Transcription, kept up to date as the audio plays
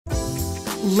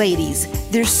Ladies,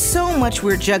 there's so much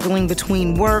we're juggling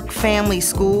between work, family,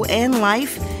 school, and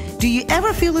life. Do you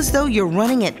ever feel as though you're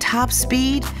running at top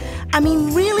speed? I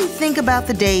mean, really think about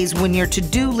the days when your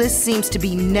to-do list seems to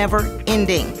be never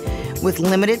ending. With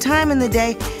limited time in the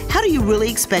day, how do you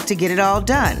really expect to get it all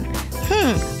done?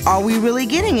 Are we really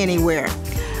getting anywhere?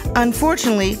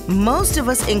 Unfortunately, most of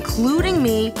us, including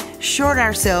me, short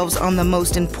ourselves on the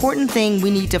most important thing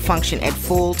we need to function at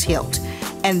full tilt,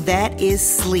 and that is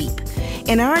sleep.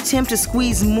 In our attempt to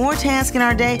squeeze more tasks in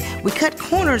our day, we cut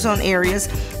corners on areas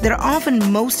that are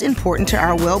often most important to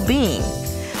our well-being.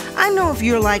 I know if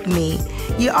you're like me,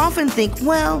 you often think,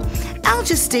 well, I'll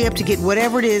just stay up to get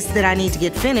whatever it is that I need to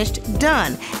get finished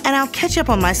done, and I'll catch up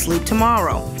on my sleep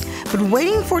tomorrow. But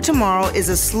waiting for tomorrow is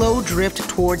a slow drift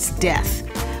towards death.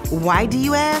 Why, do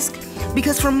you ask?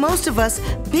 Because for most of us,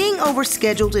 being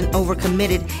overscheduled and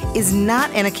overcommitted is not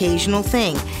an occasional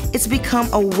thing. It's become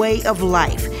a way of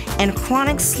life, and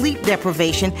chronic sleep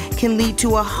deprivation can lead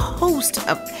to a host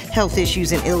of health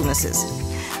issues and illnesses.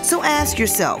 So ask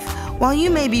yourself, while you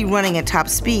may be running at top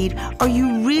speed, are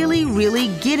you really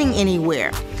getting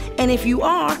anywhere? And if you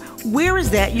are, where is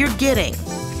that you're getting?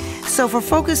 So for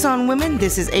Focus on Women,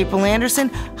 this is April Anderson,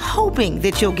 hoping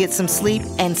that you'll get some sleep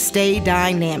and stay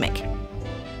dynamic.